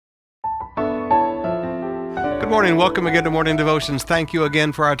morning. Welcome again to Morning Devotions. Thank you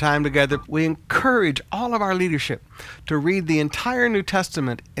again for our time together. We encourage all of our leadership to read the entire New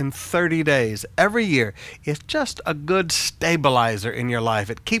Testament in 30 days every year. It's just a good stabilizer in your life.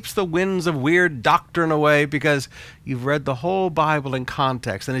 It keeps the winds of weird doctrine away because you've read the whole Bible in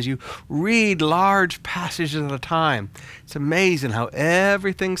context. And as you read large passages at a time, it's amazing how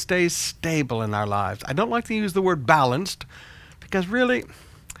everything stays stable in our lives. I don't like to use the word balanced because really,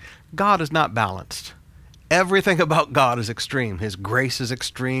 God is not balanced. Everything about God is extreme. His grace is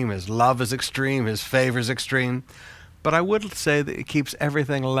extreme. His love is extreme. His favor is extreme. But I would say that it keeps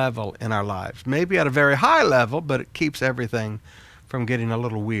everything level in our lives. Maybe at a very high level, but it keeps everything from getting a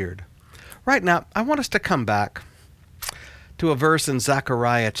little weird. Right now, I want us to come back to a verse in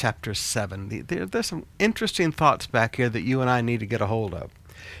Zechariah chapter 7. There's some interesting thoughts back here that you and I need to get a hold of.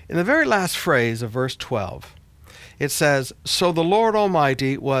 In the very last phrase of verse 12, it says, "So the Lord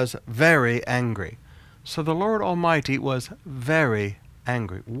Almighty was very angry." So the Lord Almighty was very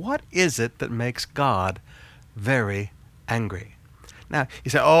angry. What is it that makes God very angry? Now,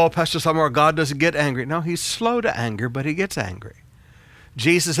 you say, oh, Pastor Summer, God doesn't get angry. No, he's slow to anger, but he gets angry.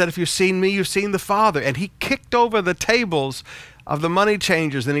 Jesus said, if you've seen me, you've seen the Father. And he kicked over the tables of the money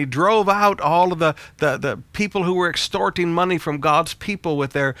changers, and he drove out all of the people who were extorting money from God's people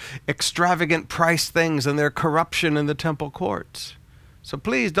with their extravagant price things and their corruption in the temple courts. So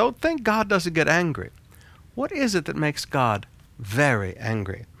please don't think God doesn't get angry. What is it that makes God very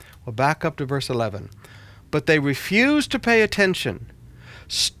angry? Well, back up to verse 11. But they refused to pay attention.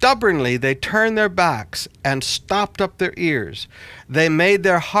 Stubbornly they turned their backs and stopped up their ears. They made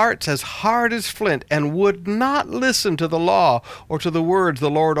their hearts as hard as flint and would not listen to the law or to the words the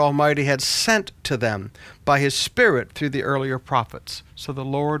Lord Almighty had sent to them by his Spirit through the earlier prophets. So the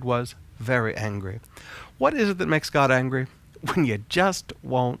Lord was very angry. What is it that makes God angry? When you just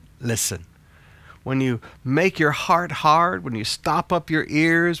won't listen. When you make your heart hard, when you stop up your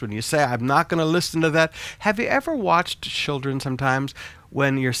ears, when you say, I'm not going to listen to that. Have you ever watched children sometimes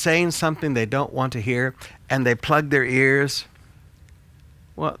when you're saying something they don't want to hear and they plug their ears?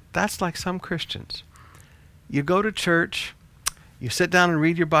 Well, that's like some Christians. You go to church, you sit down and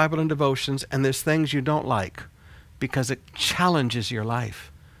read your Bible and devotions, and there's things you don't like because it challenges your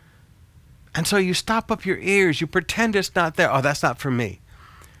life. And so you stop up your ears, you pretend it's not there. Oh, that's not for me.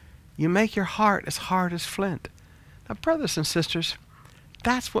 You make your heart as hard as flint. Now, brothers and sisters,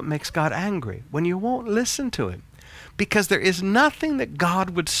 that's what makes God angry, when you won't listen to him. Because there is nothing that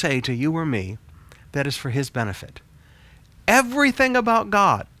God would say to you or me that is for his benefit. Everything about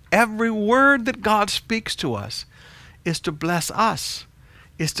God, every word that God speaks to us is to bless us,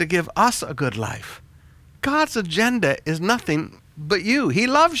 is to give us a good life. God's agenda is nothing but you. He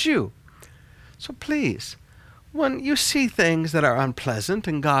loves you. So please, when you see things that are unpleasant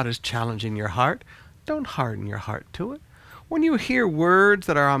and God is challenging your heart, don't harden your heart to it. When you hear words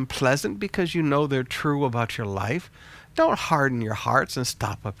that are unpleasant because you know they're true about your life, don't harden your hearts and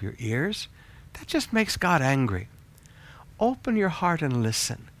stop up your ears. That just makes God angry. Open your heart and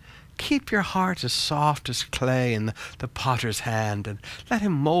listen. Keep your heart as soft as clay in the potter's hand and let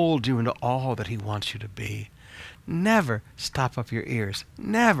him mold you into all that he wants you to be. Never stop up your ears.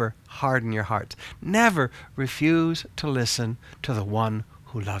 Never harden your hearts. Never refuse to listen to the one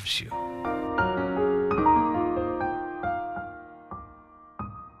who loves you.